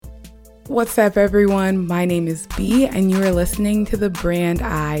What's up, everyone? My name is B, and you are listening to the Brand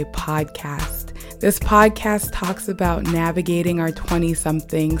I podcast. This podcast talks about navigating our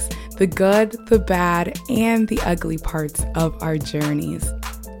 20-somethings, the good, the bad, and the ugly parts of our journeys,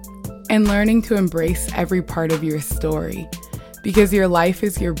 and learning to embrace every part of your story, because your life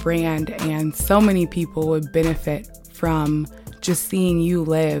is your brand, and so many people would benefit from just seeing you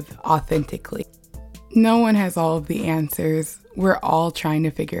live authentically. No one has all of the answers. We're all trying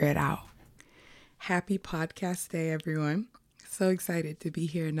to figure it out. Happy podcast day, everyone. So excited to be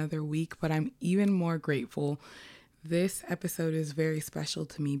here another week, but I'm even more grateful. This episode is very special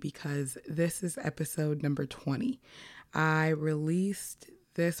to me because this is episode number 20. I released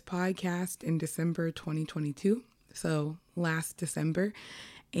this podcast in December 2022, so last December,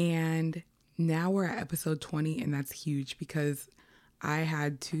 and now we're at episode 20, and that's huge because I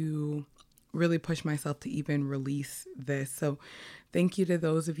had to really push myself to even release this. So thank you to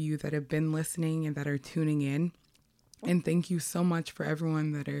those of you that have been listening and that are tuning in. And thank you so much for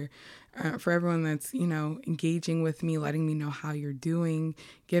everyone that's, engaging with me, letting me know how you're doing,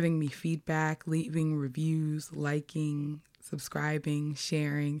 giving me feedback, leaving reviews, liking, subscribing,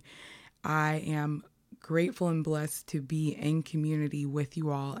 sharing. I am grateful and blessed to be in community with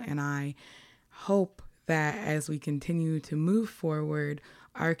you all. And I hope that as we continue to move forward,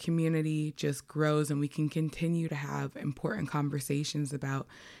 our community just grows and we can continue to have important conversations about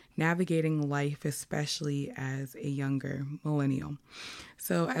navigating life, especially as a younger millennial.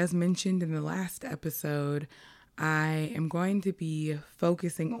 So as mentioned in the last episode, I am going to be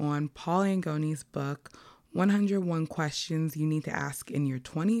focusing on Paul Angone's book, 101 Questions You Need to Ask in Your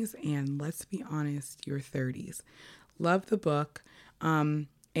 20s and, let's be honest, your 30s. Love the book,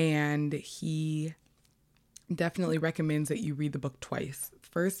 and he definitely recommends that you read the book twice.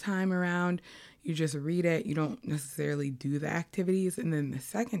 First time around, you just read it. You don't necessarily do the activities. And then the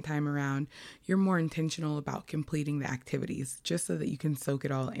second time around, you're more intentional about completing the activities just so that you can soak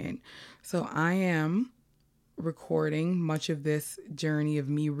it all in. So I am recording much of this journey of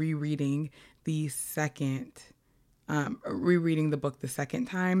me rereading the book the second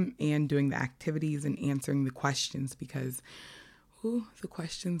time and doing the activities and answering the questions because the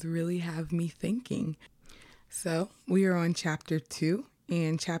questions really have me thinking. So we are on chapter 2,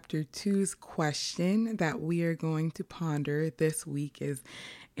 and chapter 2's question that we are going to ponder this week is,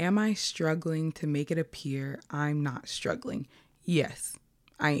 am I struggling to make it appear I'm not struggling? Yes,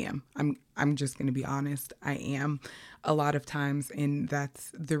 I am. I'm just going to be honest. I am a lot of times, and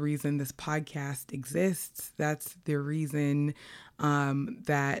that's the reason this podcast exists. That's the reason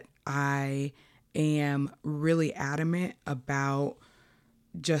that I am really adamant about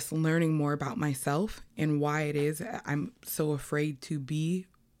just learning more about myself and why it is I'm so afraid to be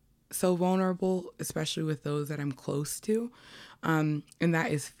so vulnerable, especially with those that I'm close to. And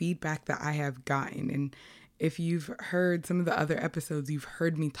that is feedback that I have gotten. And if you've heard some of the other episodes, you've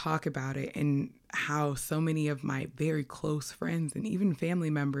heard me talk about it and how so many of my very close friends and even family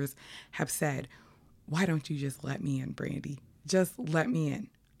members have said, why don't you just let me in, Brandy? Just let me in.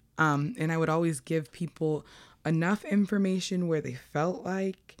 And I would always give people enough information where they felt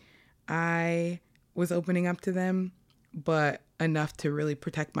like I was opening up to them, but enough to really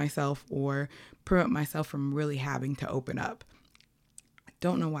protect myself or prevent myself from really having to open up. I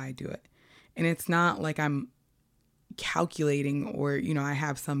don't know why I do it. And it's not like I'm calculating or, I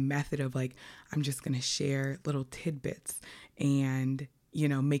have some method of like, I'm just going to share little tidbits and,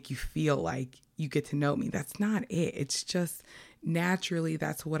 make you feel like you get to know me. That's not it. It's just naturally,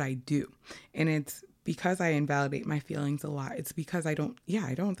 that's what I do. And it's because I invalidate my feelings a lot. It's because I don't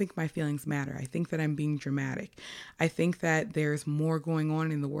think my feelings matter. I think that I'm being dramatic. I think that there's more going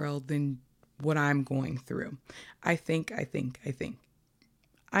on in the world than what I'm going through. I think.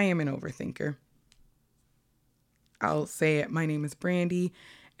 I am an overthinker. I'll say it. My name is Brandy,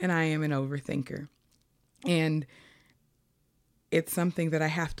 and I am an overthinker. And it's something that I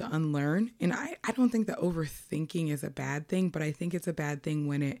have to unlearn. And I don't think that overthinking is a bad thing, but I think it's a bad thing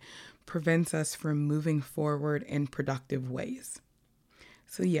when it prevents us from moving forward in productive ways.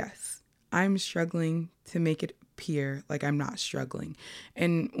 So yes, I'm struggling to make it appear like I'm not struggling.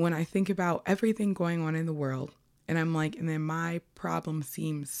 And when I think about everything going on in the world, and I'm like, and then my problem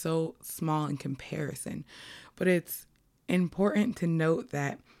seems so small in comparison. But it's important to note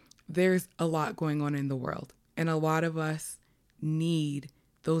that there's a lot going on in the world. And a lot of us need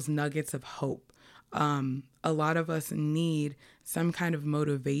those nuggets of hope. A lot of us need some kind of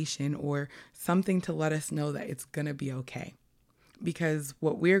motivation or something to let us know that it's going to be okay. Because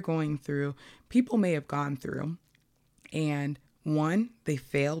what we're going through, people may have gone through, and one, they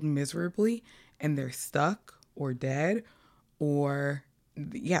failed miserably and they're stuck or dead, or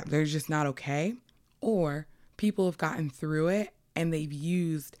yeah, they're just not okay. Or people have gotten through it and they've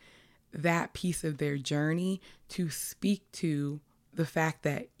used that piece of their journey to speak to the fact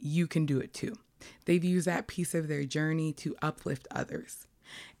that you can do it too. They've used that piece of their journey to uplift others.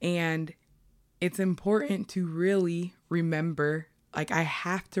 And it's important to really remember, like, I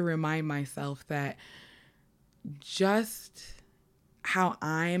have to remind myself that just how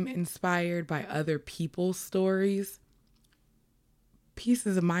I'm inspired by other people's stories,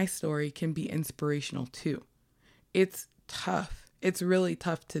 pieces of my story can be inspirational too. It's tough. It's really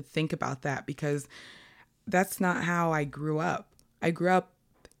tough to think about that because that's not how I grew up. I grew up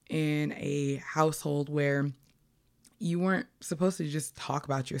in a household where you weren't supposed to just talk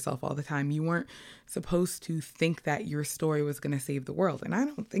about yourself all the time. You weren't supposed to think that your story was going to save the world. And I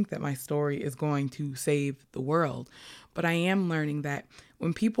don't think that my story is going to save the world. But I am learning that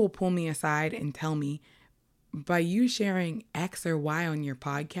when people pull me aside and tell me, by you sharing X or Y on your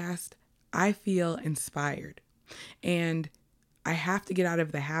podcast, I feel inspired. And I have to get out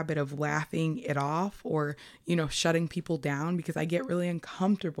of the habit of laughing it off or, shutting people down, because I get really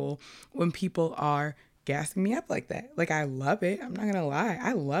uncomfortable when people are gassing me up like that. Like, I love it. I'm not going to lie.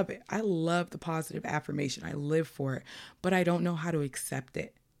 I love it. I love the positive affirmation. I live for it, but I don't know how to accept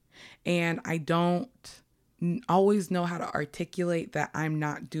it. And I don't always know how to articulate that I'm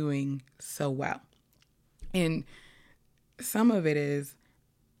not doing so well. And some of it is,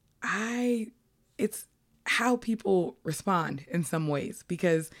 it's how people respond in some ways,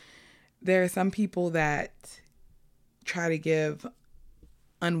 because there are some people that try to give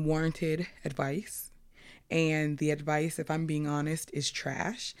unwarranted advice. And the advice, if I'm being honest, is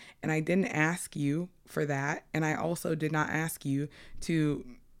trash. And I didn't ask you for that. And I also did not ask you to,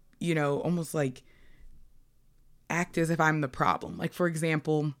 almost like act as if I'm the problem. Like, for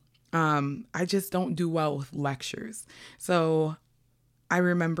example, I just don't do well with lectures. So I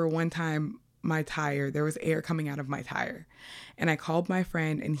remember one time there was air coming out of my tire. And I called my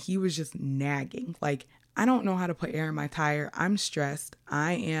friend and he was just nagging. Like, I don't know how to put air in my tire. I'm stressed.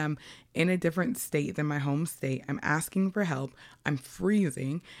 I am in a different state than my home state. I'm asking for help. I'm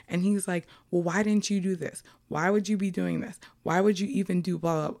freezing. And he's like, well, why didn't you do this? Why would you be doing this? Why would you even do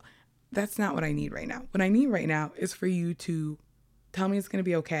blah, blah, blah? That's not what I need right now. What I need right now is for you to tell me it's going to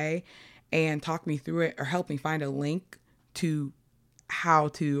be okay and talk me through it, or help me find a link to how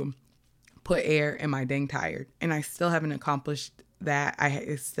to put air in my dang tire. And I still haven't accomplished that.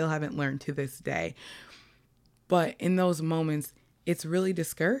 I still haven't learned to this day. But in those moments, it's really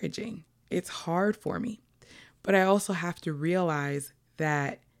discouraging. It's hard for me. But I also have to realize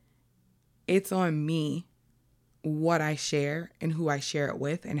that it's on me what I share and who I share it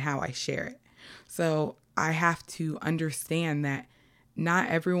with and how I share it. So I have to understand that not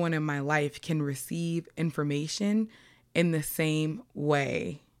everyone in my life can receive information in the same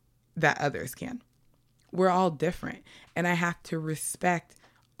way that others can. We're all different. And I have to respect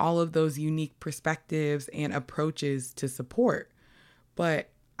all of those unique perspectives and approaches to support. But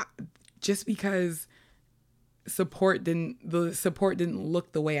just because the support didn't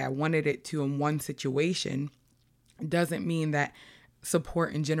look the way I wanted it to in one situation, doesn't mean that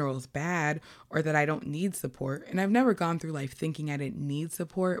support in general is bad or that I don't need support. And I've never gone through life thinking I didn't need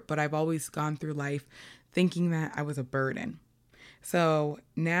support, but I've always gone through life thinking that I was a burden. So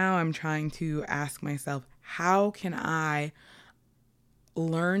now I'm trying to ask myself, how can I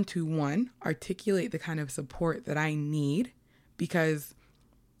learn to, one, articulate the kind of support that I need? Because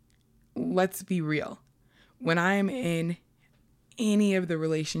let's be real, when I'm in any of the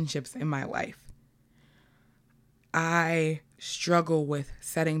relationships in my life, I struggle with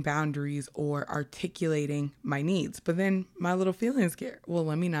setting boundaries or articulating my needs. But then my little feelings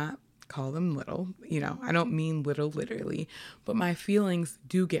let me not call them little, I don't mean little literally, but my feelings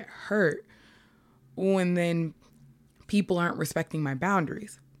do get hurt when then people aren't respecting my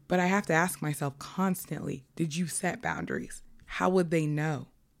boundaries. But I have to ask myself constantly, did you set boundaries? How would they know?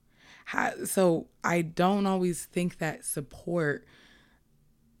 So I don't always think that support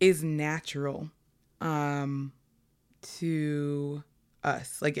is natural to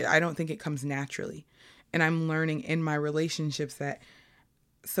us. Like, I don't think it comes naturally. And I'm learning in my relationships that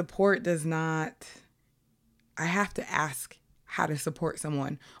support does not, I have to ask how to support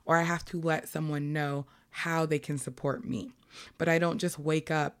someone, or I have to let someone know how they can support me. But I don't just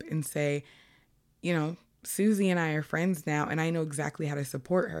wake up and say, Susie and I are friends now and I know exactly how to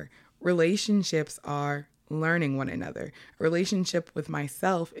support her. Relationships are learning one another. A relationship with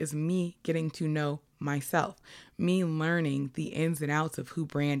myself is me getting to know myself, me learning the ins and outs of who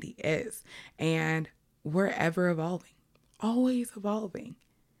Brandy is. And we're ever evolving, always evolving.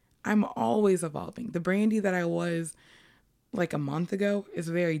 I'm always evolving. The Brandy that I was like a month ago is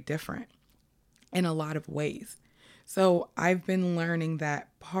very different in a lot of ways. So I've been learning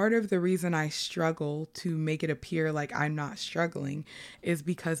that part of the reason I struggle to make it appear like I'm not struggling is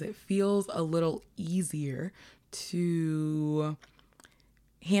because it feels a little easier to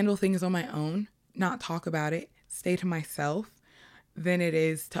handle things on my own, not talk about it, stay to myself, than it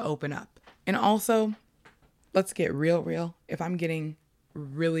is to open up. And also, let's get real. If I'm getting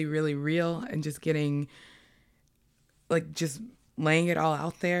really, really real and just getting like just laying it all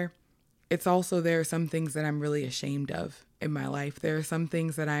out there, it's also there are some things that I'm really ashamed of in my life. There are some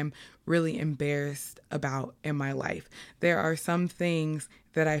things that I'm really embarrassed about in my life. There are some things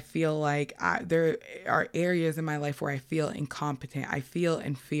that I feel like there are areas in my life where I feel incompetent. I feel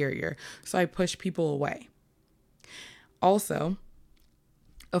inferior. So I push people away. Also,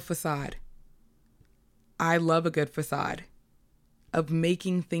 a facade. I love a good facade of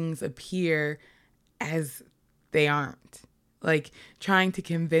making things appear as they aren't. Like trying to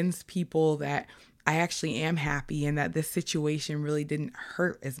convince people that I actually am happy and that this situation really didn't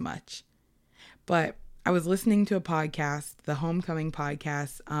hurt as much. But I was listening to a podcast, the Homecoming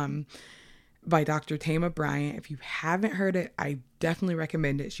podcast, by Dr. Tama Bryant. If you haven't heard it, I definitely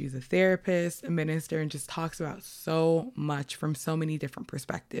recommend it. She's a therapist, a minister, and just talks about so much from so many different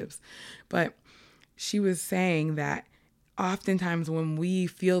perspectives. But she was saying that oftentimes when we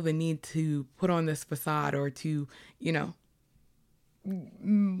feel the need to put on this facade or to,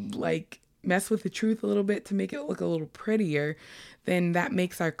 like mess with the truth a little bit to make it look a little prettier, then that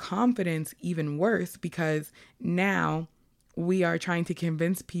makes our confidence even worse because now we are trying to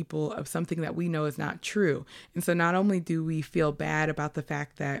convince people of something that we know is not true. And so not only do we feel bad about the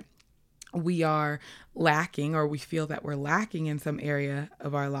fact that we are lacking or we feel that we're lacking in some area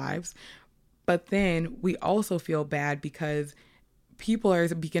of our lives, but then we also feel bad because people are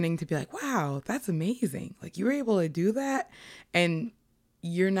beginning to be like, wow, that's amazing. Like you were able to do that. And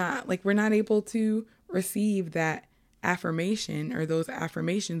you're not, like, we're not able to receive that affirmation or those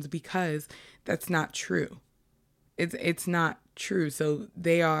affirmations because that's not true. It's not true. So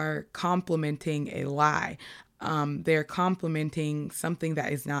they are complimenting a lie. They're complimenting something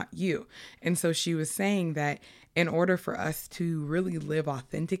that is not you. And so she was saying that in order for us to really live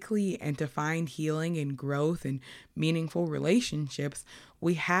authentically and to find healing and growth and meaningful relationships,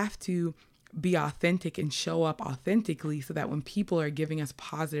 we have to be authentic and show up authentically so that when people are giving us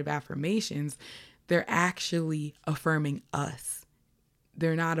positive affirmations, they're actually affirming us.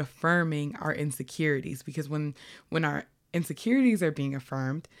 They're not affirming our insecurities, because when our insecurities are being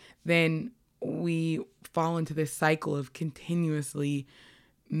affirmed, then we fall into this cycle of continuously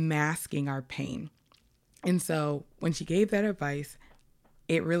masking our pain. And so when she gave that advice,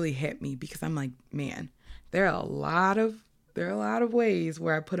 it really hit me because I'm like, man, there are a lot of ways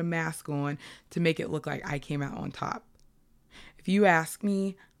where I put a mask on to make it look like I came out on top. If you ask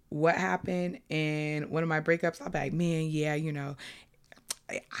me what happened in one of my breakups, I'll be like, man, yeah,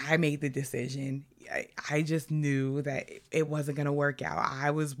 I made the decision. I just knew that it wasn't going to work out.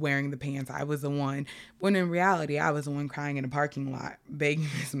 I was wearing the pants. I was the one. When in reality, I was the one crying in a parking lot, begging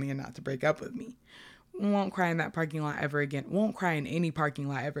this man not to break up with me. Won't cry in that parking lot ever again. Won't cry in any parking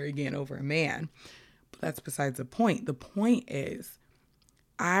lot ever again over a man. But that's besides the point. The point is,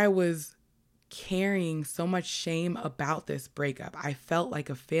 I was carrying so much shame about this breakup. I felt like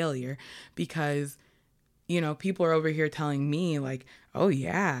a failure because, people are over here telling me like, oh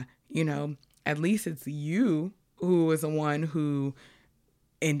yeah, at least it's you who was the one who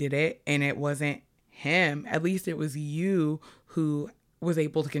ended it and it wasn't him. At least it was you who was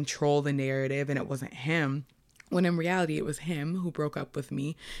able to control the narrative and it wasn't him. When in reality, it was him who broke up with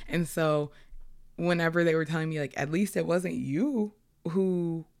me. And so whenever they were telling me like, at least it wasn't you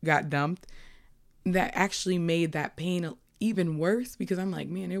who got dumped, that actually made that pain even worse because I'm like,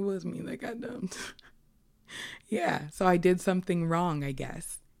 man, it was me that got dumped. Yeah. So I did something wrong, I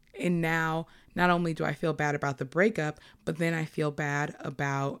guess. And now not only do I feel bad about the breakup, but then I feel bad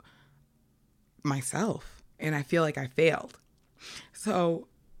about myself and I feel like I failed. So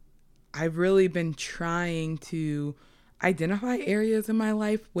I've really been trying to identify areas in my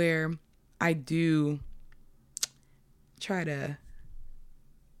life where I do try to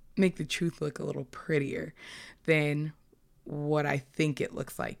make the truth look a little prettier than what I think it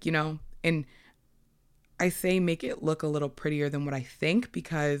looks like, And I say make it look a little prettier than what I think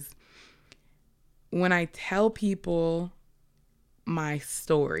because when I tell people my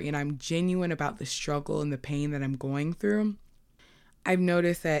story and I'm genuine about the struggle and the pain that I'm going through, I've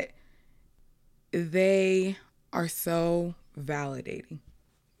noticed that they are so validating.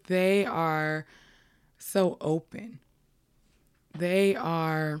 They are so open. They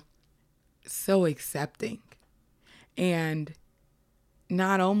are so accepting. And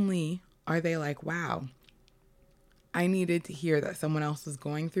not only are they like, wow, I needed to hear that someone else was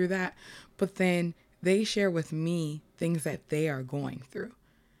going through that, but then they share with me things that they are going through.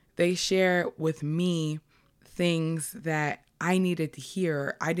 They share with me things that I needed to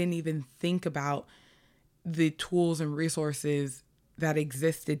hear. I didn't even think about the tools and resources that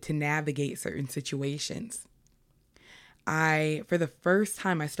existed to navigate certain situations. For the first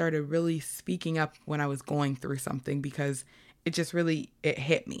time, I started really speaking up when I was going through something because it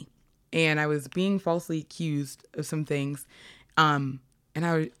hit me. And I was being falsely accused of some things.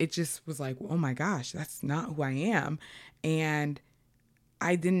 It just was like, oh my gosh, that's not who I am. And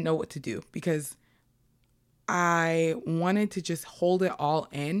I didn't know what to do because I wanted to just hold it all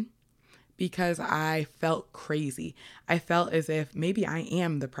in because I felt crazy. I felt as if maybe I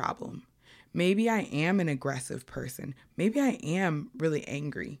am the problem. Maybe I am an aggressive person. Maybe I am really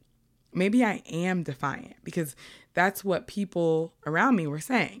angry. Maybe I am defiant, because that's what people around me were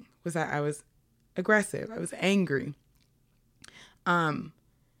saying, was that I was aggressive. I was angry. And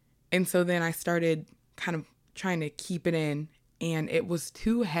so then I started kind of trying to keep it in, and it was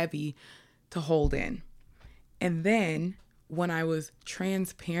too heavy to hold in. And then when I was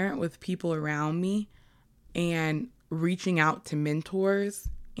transparent with people around me and reaching out to mentors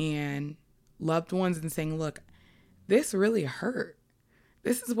and loved ones and saying, look, this really hurt.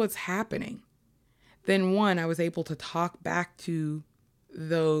 This is what's happening. Then I was able to talk back to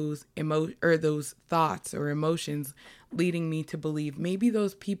those those thoughts or emotions, leading me to believe maybe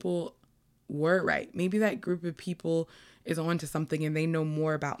those people were right. Maybe that group of people is onto something and they know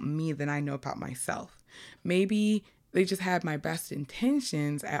more about me than I know about myself. Maybe they just had my best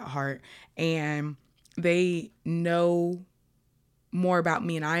intentions at heart and they know more about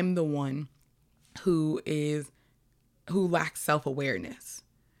me, and I'm the one who lacks self-awareness.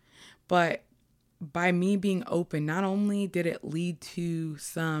 But by me being open, not only did it lead to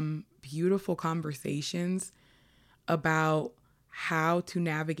some beautiful conversations about how to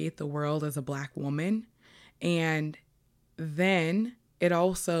navigate the world as a Black woman, and then it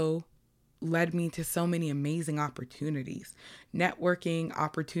also led me to so many amazing opportunities, networking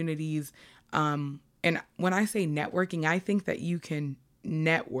opportunities. And when I say networking, I think that you can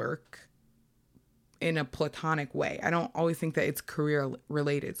network in a platonic way. I don't always think that it's career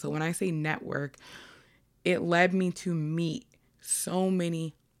related. So when I say network, it led me to meet so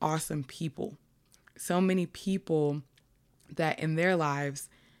many awesome people, so many people that in their lives,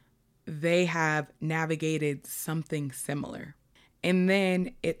 they have navigated something similar. And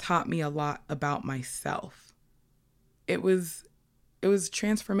then it taught me a lot about myself. It was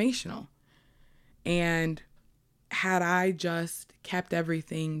transformational. And had I just kept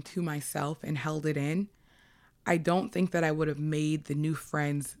everything to myself and held it in, I don't think that I would have made the new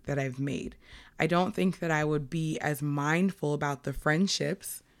friends that I've made. I don't think that I would be as mindful about the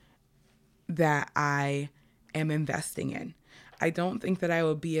friendships that I am investing in. I don't think that I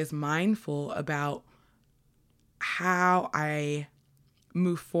would be as mindful about how I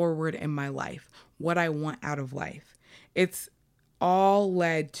move forward in my life, what I want out of life. It's all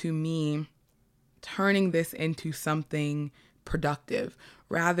led to me turning this into something productive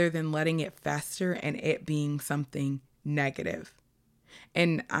rather than letting it fester and it being something negative.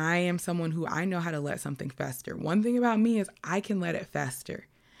 And I am someone who I know how to let something fester. One thing about me is I can let it fester.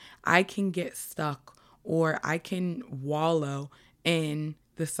 I can get stuck, or I can wallow in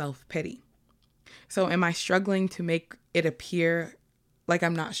the self-pity. So am I struggling to make it appear like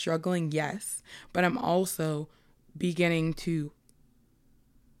I'm not struggling? Yes. But I'm also beginning to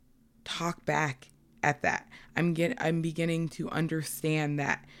talk back at that. I'm beginning to understand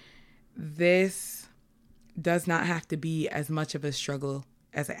that this does not have to be as much of a struggle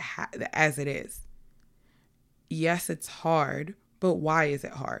as it is. Yes, it's hard, but why is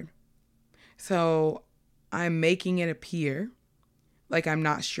it hard? So I'm making it appear like I'm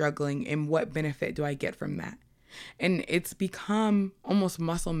not struggling, and what benefit do I get from that? And it's become almost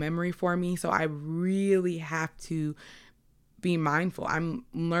muscle memory for me, so I really have to be mindful. I'm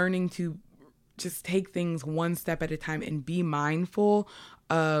learning to just take things one step at a time and be mindful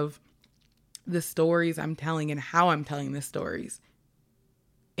of the stories I'm telling and how I'm telling the stories.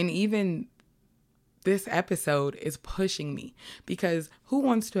 And even this episode is pushing me, because who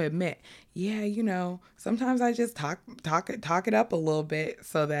wants to admit, sometimes I just talk it up a little bit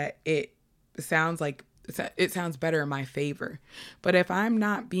so that it sounds better in my favor. But if I'm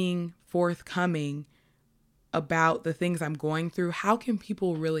not being forthcoming about the things I'm going through, how can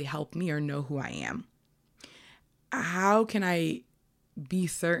people really help me or know who I am? How can I be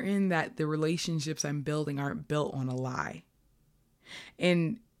certain that the relationships I'm building aren't built on a lie?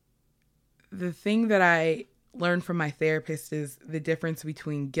 And the thing that I learned from my therapist is the difference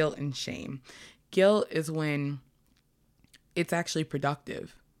between guilt and shame. Guilt is when it's actually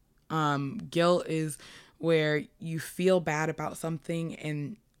productive. Guilt is where you feel bad about something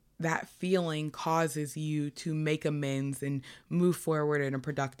and that feeling causes you to make amends and move forward in a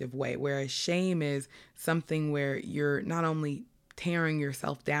productive way. Whereas shame is something where you're not only tearing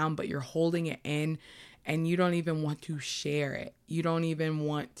yourself down, but you're holding it in and you don't even want to share it. You don't even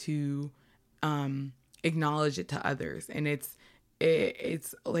want to acknowledge it to others. And it's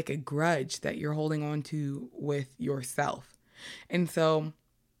like a grudge that you're holding on to with yourself. And so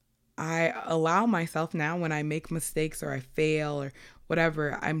I allow myself now when I make mistakes or I fail or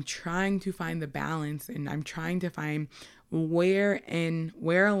whatever, I'm trying to find the balance and I'm trying to find where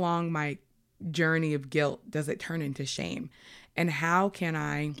along my journey of guilt does it turn into shame, and how can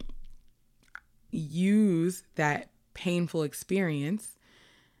I use that painful experience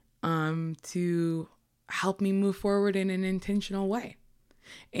to help me move forward in an intentional way.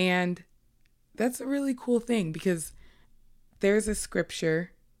 And that's a really cool thing because there's a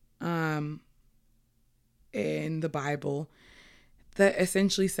scripture in the Bible that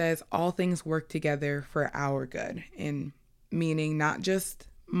essentially says all things work together for our good, and meaning not just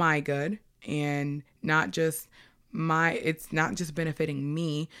my good and it's not just benefiting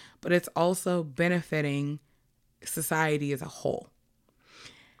me, but it's also benefiting society as a whole.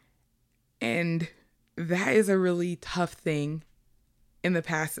 And that is a really tough thing in the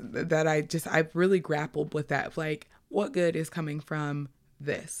past that I've really grappled with that. Like, what good is coming from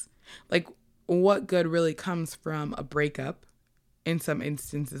this? Like, what good really comes from a breakup in some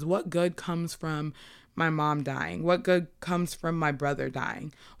instances? What good comes from my mom dying? What good comes from my brother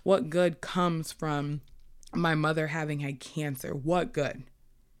dying? What good comes from my mother having had cancer? What good?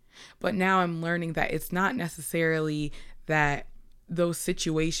 But now I'm learning that it's not necessarily that those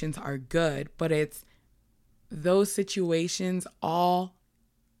situations are good, but it's those situations all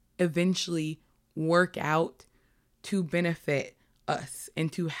eventually work out to benefit us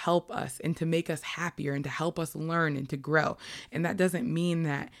and to help us and to make us happier and to help us learn and to grow. And that doesn't mean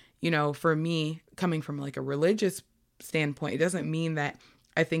that, for me, coming from like a religious standpoint, it doesn't mean that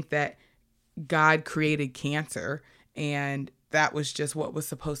I think that God created cancer and that was just what was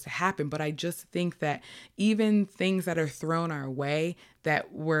supposed to happen. But I just think that even things that are thrown our way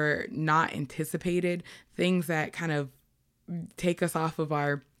that were not anticipated, things that kind of take us off of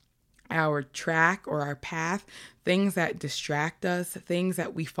our track or our path, things that distract us, things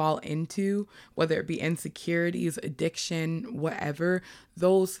that we fall into, whether it be insecurities, addiction, whatever,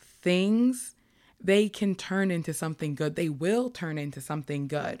 those things, they can turn into something good. They will turn into something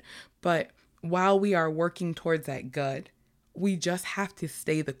good. But while we are working towards that good, we just have to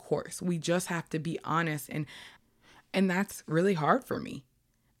stay the course. We just have to be honest. And that's really hard for me.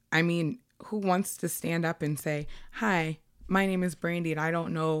 I mean, who wants to stand up and say, hi, my name is Brandy and I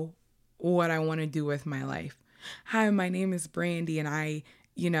don't know what I want to do with my life. Hi, my name is Brandy and I,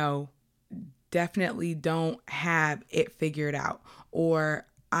 definitely don't have it figured out. Or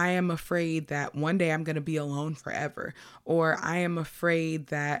I am afraid that one day I'm going to be alone forever. Or I am afraid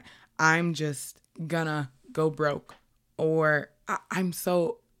that I'm just gonna go broke. Or I'm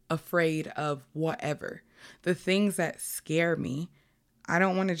so afraid of whatever. The things that scare me, I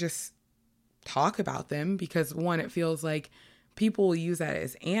don't want to just talk about them because one, it feels like people will use that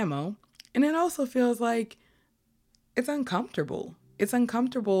as ammo. And it also feels like it's uncomfortable. It's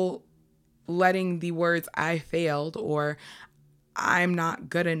uncomfortable letting the words I failed or I'm not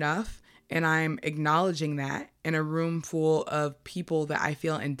good enough, and I'm acknowledging that in a room full of people that I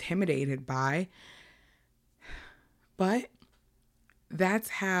feel intimidated by. But that's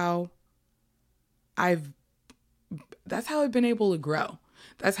how I've been able to grow.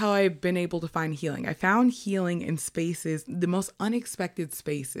 That's how I've been able to find healing. I found healing in spaces, the most unexpected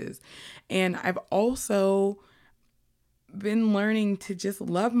spaces. And I've also been learning to just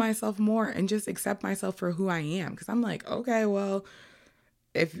love myself more and just accept myself for who I am. Because I'm like, okay, well,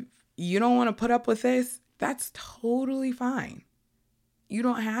 if you don't want to put up with this, that's totally fine. You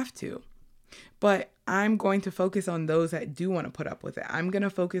don't have to. But I'm going to focus on those that do want to put up with it. I'm going to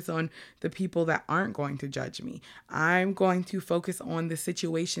focus on the people that aren't going to judge me. I'm going to focus on the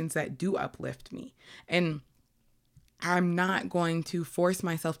situations that do uplift me. And I'm not going to force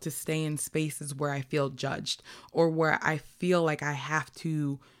myself to stay in spaces where I feel judged or where I feel like I have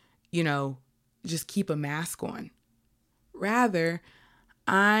to, just keep a mask on. Rather,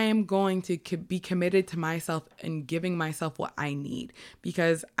 I'm going to be committed to myself and giving myself what I need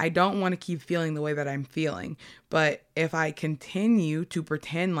because I don't want to keep feeling the way that I'm feeling. But if I continue to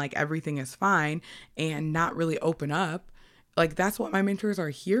pretend like everything is fine and not really open up, like that's what my mentors are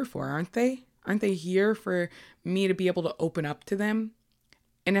here for, aren't they? Aren't they here for me to be able to open up to them?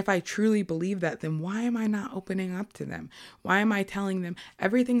 And if I truly believe that, then why am I not opening up to them? Why am I telling them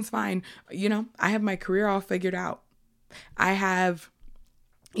everything's fine? I have my career all figured out. I have,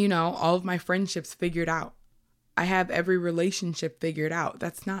 all of my friendships figured out. I have every relationship figured out.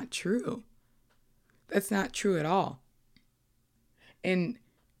 That's not true. That's not true at all. And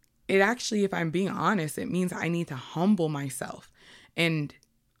it actually, if I'm being honest, it means I need to humble myself. And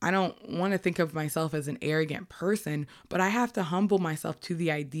I don't want to think of myself as an arrogant person, but I have to humble myself to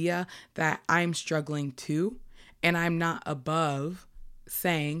the idea that I'm struggling too. And I'm not above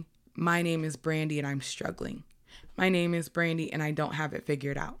saying, my name is Brandy and I'm struggling. My name is Brandy and I don't have it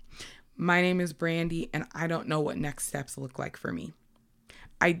figured out. My name is Brandy and I don't know what next steps look like for me.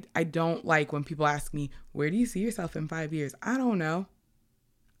 I don't like when people ask me, where do you see yourself in 5 years? I don't know.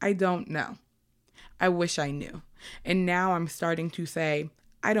 I don't know. I wish I knew. And now I'm starting to say,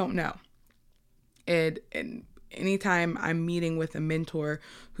 I don't know. And anytime I'm meeting with a mentor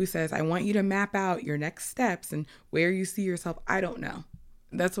who says, I want you to map out your next steps and where you see yourself, I don't know.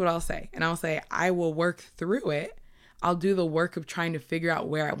 That's what I'll say. And I'll say, I will work through it. I'll do the work of trying to figure out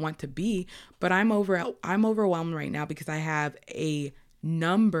where I want to be. But I'm overwhelmed right now because I have a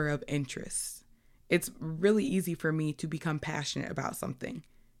number of interests. It's really easy for me to become passionate about something.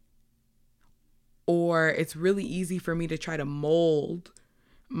 Or it's really easy for me to try to mold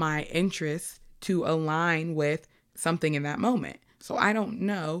my interests to align with something in that moment. So I don't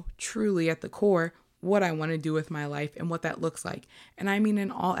know truly at the core what I want to do with my life and what that looks like. And I mean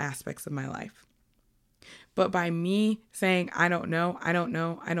in all aspects of my life. But by me saying, I don't know,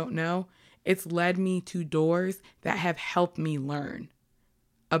 it's led me to doors that have helped me learn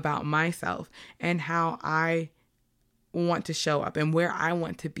about myself and how I want to show up and where I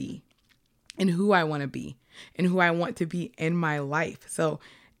want to be and who I want to be and who I want to be in my life. So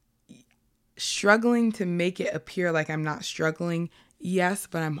struggling to make it appear like I'm not struggling, yes,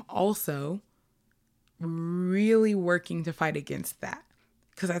 but I'm also really working to fight against that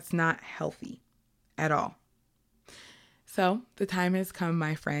because that's not healthy at all. So the time has come,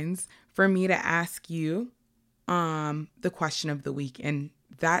 my friends, for me to ask you the question of the week. And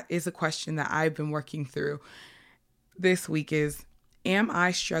that is a question that I've been working through this week is, am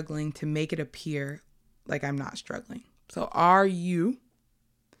I struggling to make it appear like I'm not struggling? So are you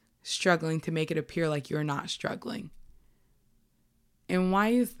struggling to make it appear like you're not struggling? And why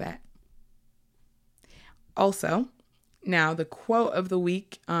is that? Also, now the quote of the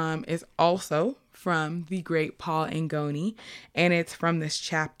week is also from the great Paul Angone, and it's from this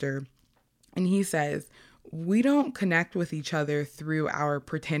chapter. And he says, we don't connect with each other through our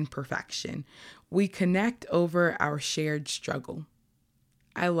pretend perfection. We connect over our shared struggle.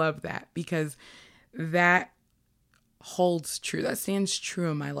 I love that because that holds true. That stands true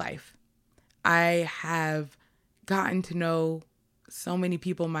in my life. I have gotten to know so many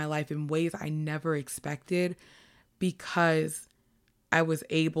people in my life in ways I never expected because I was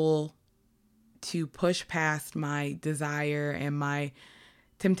able to push past my desire and my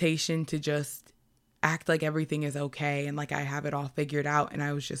temptation to just act like everything is okay and like I have it all figured out, and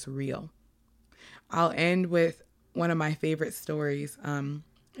I was just real. I'll end with one of my favorite stories and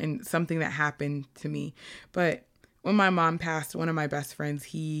something that happened to me. But when my mom passed, one of my best friends,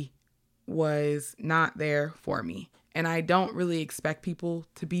 he was not there for me. And I don't really expect people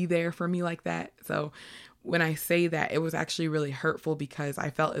to be there for me like that. So when I say that, it was actually really hurtful because I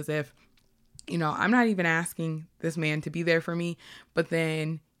felt as if, I'm not even asking this man to be there for me, but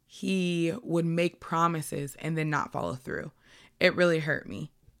then he would make promises and then not follow through. It really hurt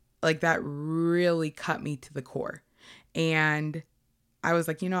me. Like that really cut me to the core. And I was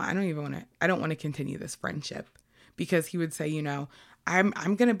like, I don't want to continue this friendship because he would say, I'm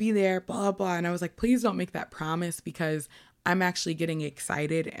going to be there, blah, blah. And I was like, please don't make that promise because I'm actually getting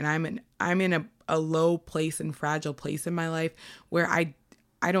excited and I'm in a low place and fragile place in my life where I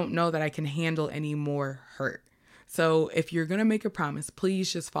don't know that I can handle any more hurt. So if you're going to make a promise,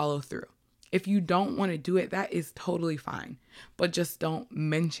 please just follow through. If you don't want to do it, that is totally fine, but just don't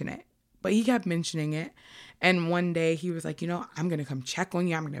mention it. But he kept mentioning it. And one day he was like, I'm going to come check on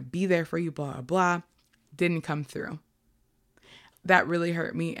you. I'm going to be there for you, blah, blah. Didn't come through. That really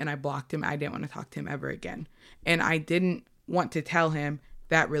hurt me. And I blocked him. I didn't want to talk to him ever again. And I didn't want to tell him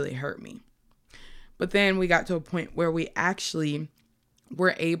that really hurt me. But then we got to a point where we actually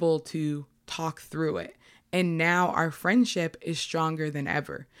were able to talk through it. And now our friendship is stronger than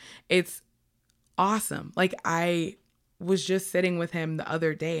ever. It's awesome. Like I was just sitting with him the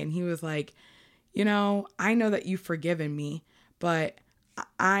other day and he was like, I know that you've forgiven me, but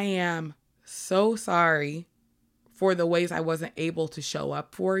I am so sorry for the ways I wasn't able to show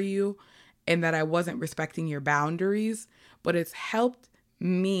up for you and that I wasn't respecting your boundaries, but it's helped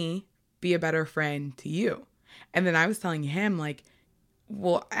me be a better friend to you. And then I was telling him like,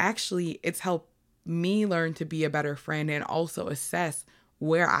 well, actually, it's helped me learn to be a better friend and also assess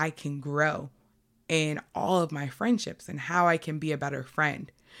where I can grow in all of my friendships and how I can be a better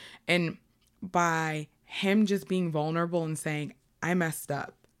friend. And by him just being vulnerable and saying, I messed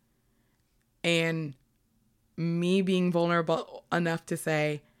up, and me being vulnerable enough to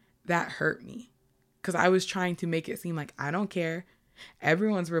say, that hurt me. Because I was trying to make it seem like I don't care.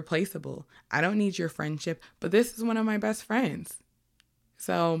 Everyone's replaceable. I don't need your friendship, but this is one of my best friends.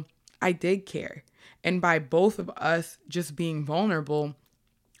 So I did care. And by both of us just being vulnerable,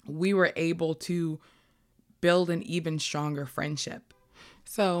 we were able to build an even stronger friendship.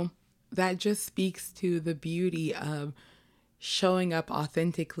 So that just speaks to the beauty of showing up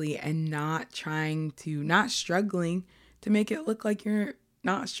authentically and not struggling to make it look like you're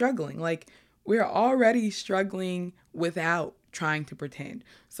not struggling. Like, we're already struggling without trying to pretend.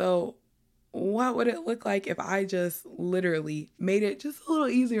 So what would it look like if I just literally made it just a little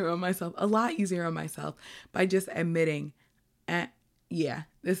easier on myself, a lot easier on myself, by just admitting, yeah,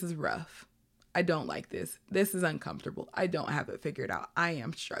 this is rough. I don't like this. This is uncomfortable. I don't have it figured out. I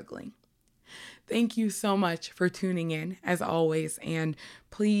am struggling. Thank you so much for tuning in, as always, and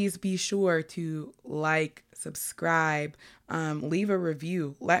please be sure to like, subscribe, leave a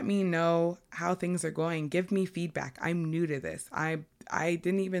review. Let me know how things are going. Give me feedback. I'm new to this. I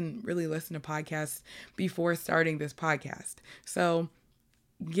didn't even really listen to podcasts before starting this podcast. So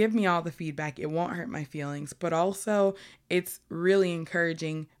give me all the feedback. It won't hurt my feelings, but also it's really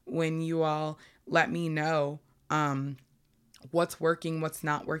encouraging when you all let me know what's working, what's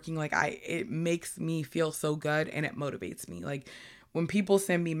not working. Like, it makes me feel so good and it motivates me. Like, when people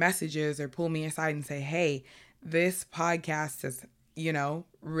send me messages or pull me aside and say, hey, this podcast has,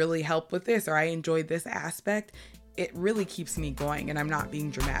 really helped with this, or I enjoyed this aspect, it really keeps me going, and I'm not being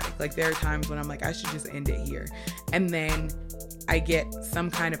dramatic. Like, there are times when I'm like, I should just end it here. And then I get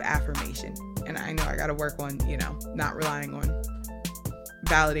some kind of affirmation. And I know I got to work on, not relying on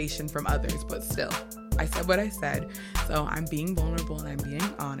validation from others, but still, I said what I said. So I'm being vulnerable and I'm being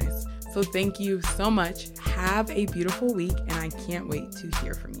honest. So thank you so much. Have a beautiful week, and I can't wait to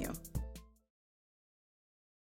hear from you.